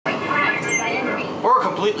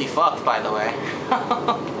completely fucked, by the way.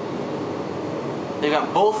 They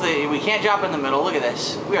got both the... We can't drop in the middle. Look at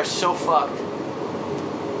this. We are so fucked.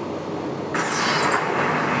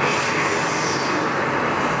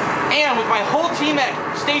 And with my whole team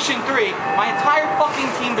at Station 3, my entire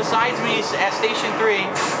fucking team besides me is at Station 3,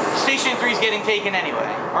 Station 3 is getting taken anyway.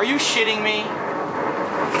 Are you shitting me?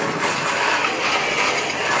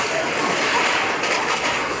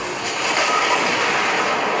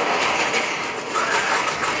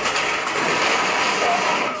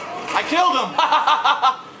 I killed him!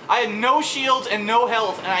 I had no shields and no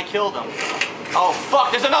health, and I killed him. Oh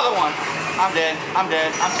fuck, there's another one! I'm dead, I'm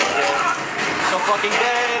dead, I'm so dead. So fucking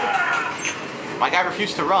dead! My guy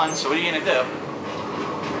refused to run, so what are you gonna do?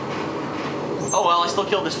 Oh well, I still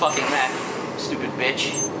killed this fucking mech. Stupid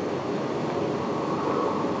bitch.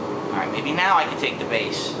 Alright, maybe now I can take the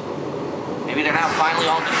base. Maybe they're now finally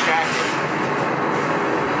all distracted.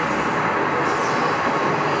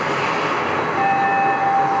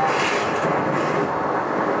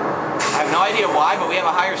 I have no idea why, but we have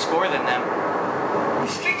a higher score than them.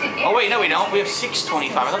 Oh wait, no we don't. We have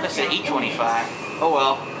 625. I thought they said 825. Oh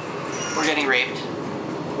well. We're getting raped.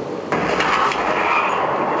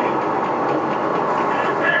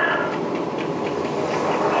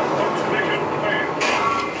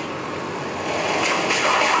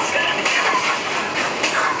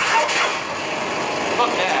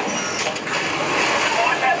 Fuck that.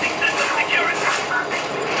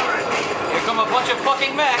 Here come a bunch of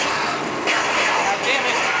fucking mechs. God damn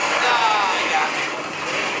it. Ah, yeah.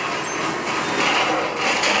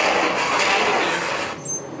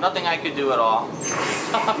 Nothing I could do at all.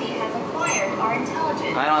 Enemy has acquired our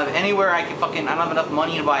intelligence. I don't have anywhere I can fucking... I don't have enough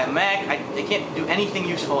money to buy a mech. They can't do anything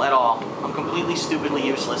useful at all. I'm completely stupidly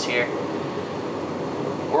useless here.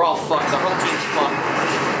 We're all fucked. The whole team's fucked.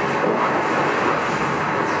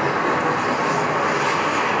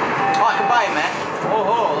 Oh, I can buy a mech. Whoa,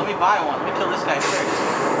 whoa, let me buy one. Let me kill this guy first.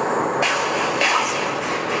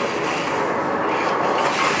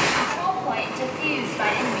 Control point defused by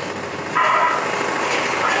enemy.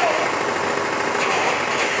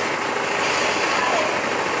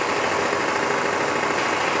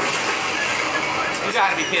 You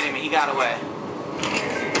gotta be kidding me, he got away.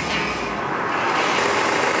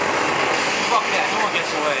 Fuck that, no one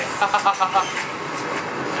gets away.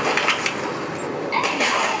 Enemy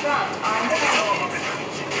has dropped our intelligence.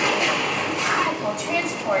 Vehicle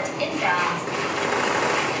transport inbound.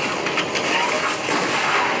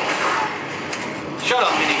 Shut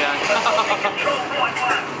up, minigun.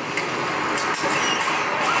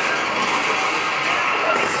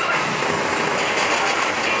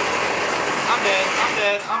 I'm dead, I'm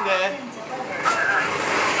dead, I'm dead.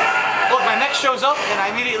 Look, my mech shows up and I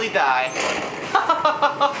immediately die.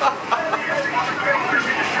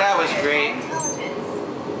 That was great.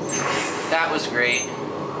 That was great.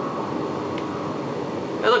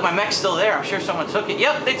 Hey, look, my mech's still there. I'm sure someone took it.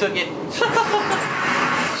 Yep, they took it.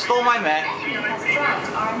 Stole my mech. Enemy has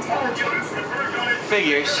dropped our intelligence.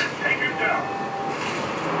 Figures.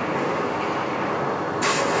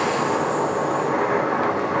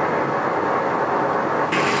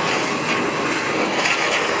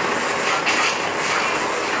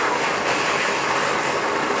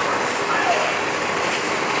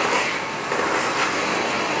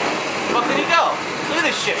 Fuck did he go? Look at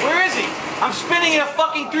this shit. Where is he? I'm spinning in a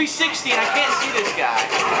fucking 360 and I can't see this guy.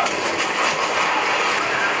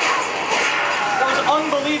 That was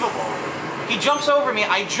unbelievable. He jumps over me,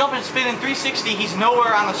 I jump and spin in 360, he's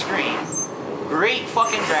nowhere on the screen. Great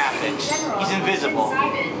fucking graphics. He's invisible.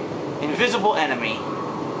 Invisible enemy.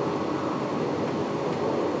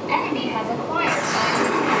 Enemy has acquired our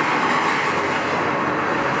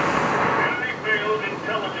Enemy failed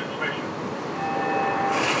intelligence mission.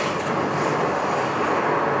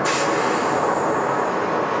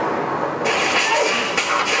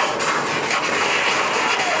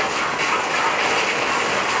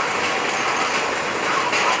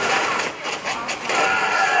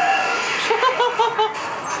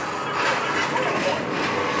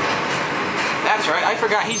 That's right, I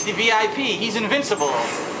forgot he's the VIP. He's invincible.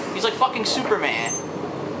 He's like fucking Superman.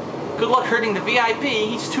 Good luck hurting the VIP.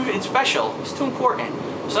 He's too special. He's too important.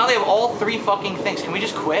 So now they have all three fucking things. Can we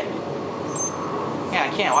just quit? Yeah,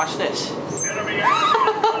 I can't. Watch this. Enemy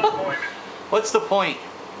What's the point?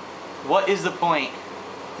 What is the point?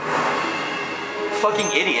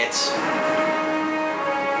 Fucking idiots.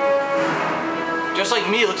 Just like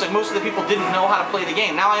me, it looks like most of the people didn't know how to play the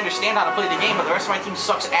game. Now I understand how to play the game, but the rest of my team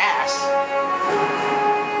sucks ass.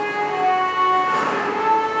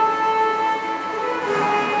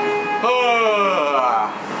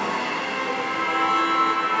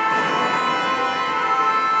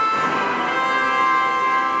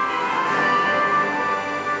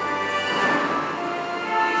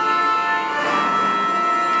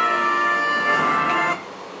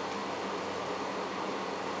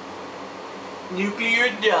 Nuclear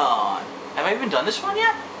Dawn. Have I even done this one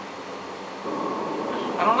yet?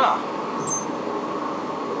 I don't know.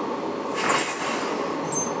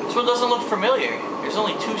 This one doesn't look familiar. There's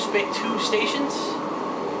only two stations?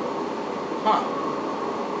 Huh.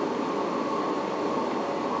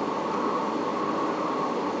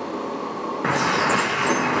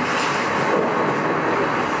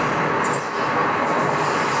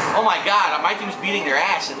 Oh my god, my team's beating their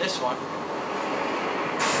ass in this one.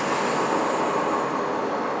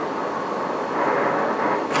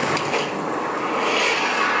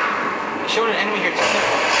 I showed an enemy here. There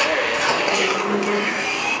he is.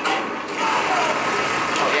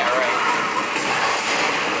 Oh yeah, right.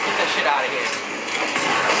 Get that shit out of here.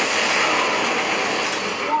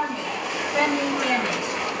 Warning. Friendly damage.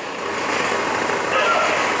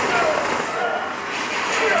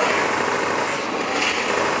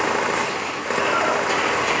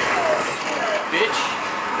 Bitch.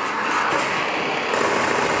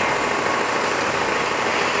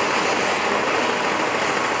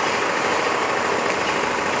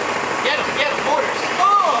 Get him, mortars.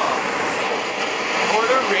 Oh!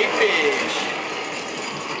 Mortar rapish.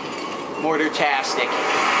 Mortar-tastic.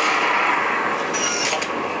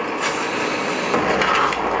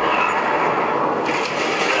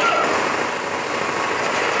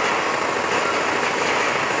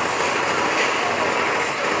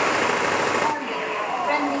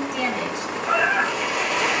 Friendly damage.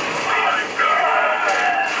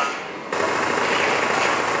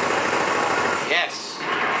 Yes.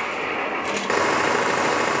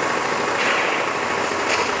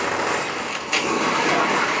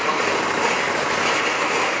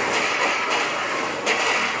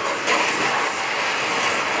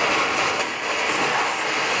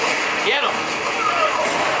 Get him.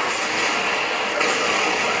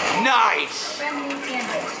 Nice. Friendly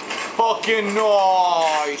damage. Fucking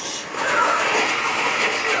nice.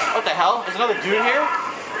 What the hell? There's another dude here?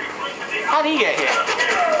 How'd he get here?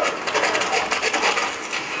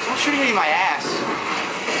 Someone's shooting me in my ass.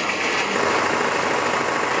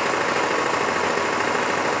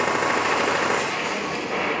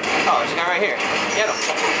 Oh, there's a guy right here. Get him.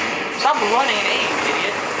 Stop running and aim,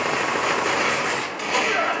 idiot.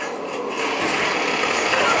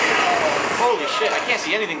 Holy shit, I can't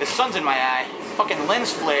see anything. The sun's in my eye. Fucking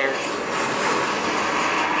lens flare.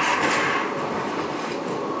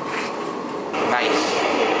 Nice.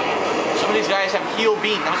 Some of these guys have heal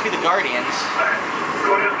beam. That must be the Guardians.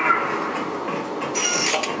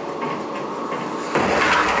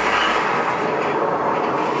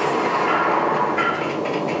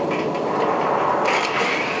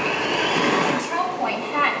 Control point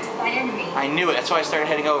hacked by enemy. I knew it. That's why I started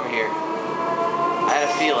heading over here. I had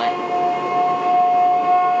a feeling.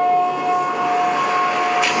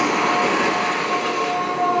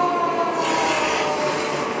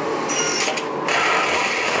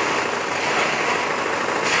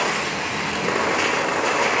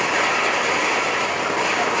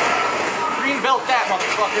 Belt that,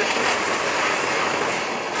 motherfucker.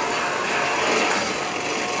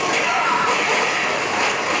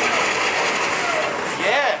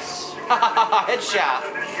 Yes. Headshot.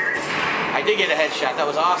 I did get a headshot. That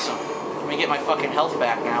was awesome. Let me get my fucking health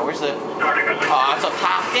back now. Where's the... Oh, it's up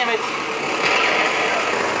top. Damn it.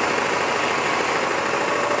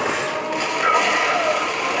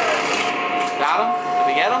 Got him? Did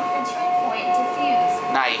we get him? Control point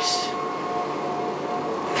defused. Nice.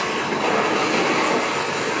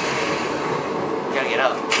 Gotta get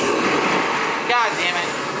up. God damn it.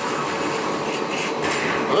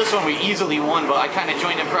 Well, this one we easily won, but I kind of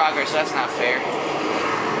joined in progress, so that's not fair.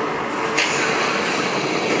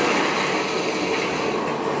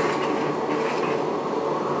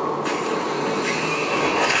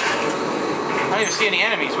 I don't even see any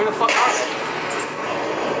enemies. Where the fuck are they?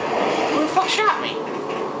 Who the fuck shot me?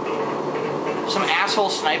 Some asshole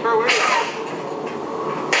sniper? Where is that?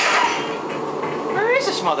 Where is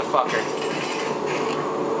this motherfucker?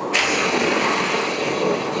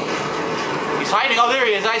 He's hiding. Oh, there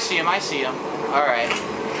he is. I see him. I see him. All right.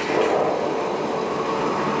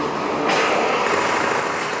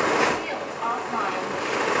 Shield offline.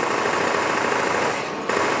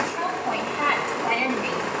 Control point hacked by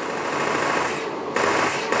enemy.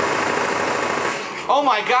 Oh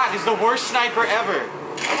my god, he's the worst sniper ever.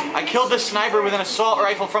 I killed the sniper with an assault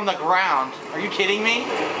rifle from the ground. Are you kidding me?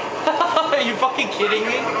 Are you fucking kidding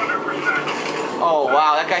me? Oh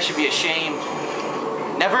wow, that guy should be ashamed.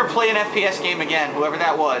 Never play an FPS game again, whoever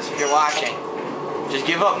that was, if you're watching. Just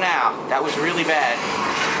give up now. That was really bad.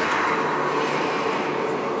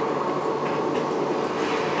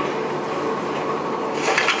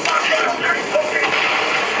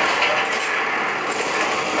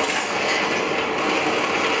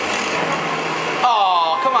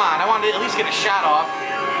 my shot off.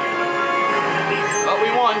 But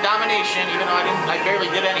we won domination, even though I barely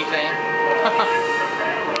did anything.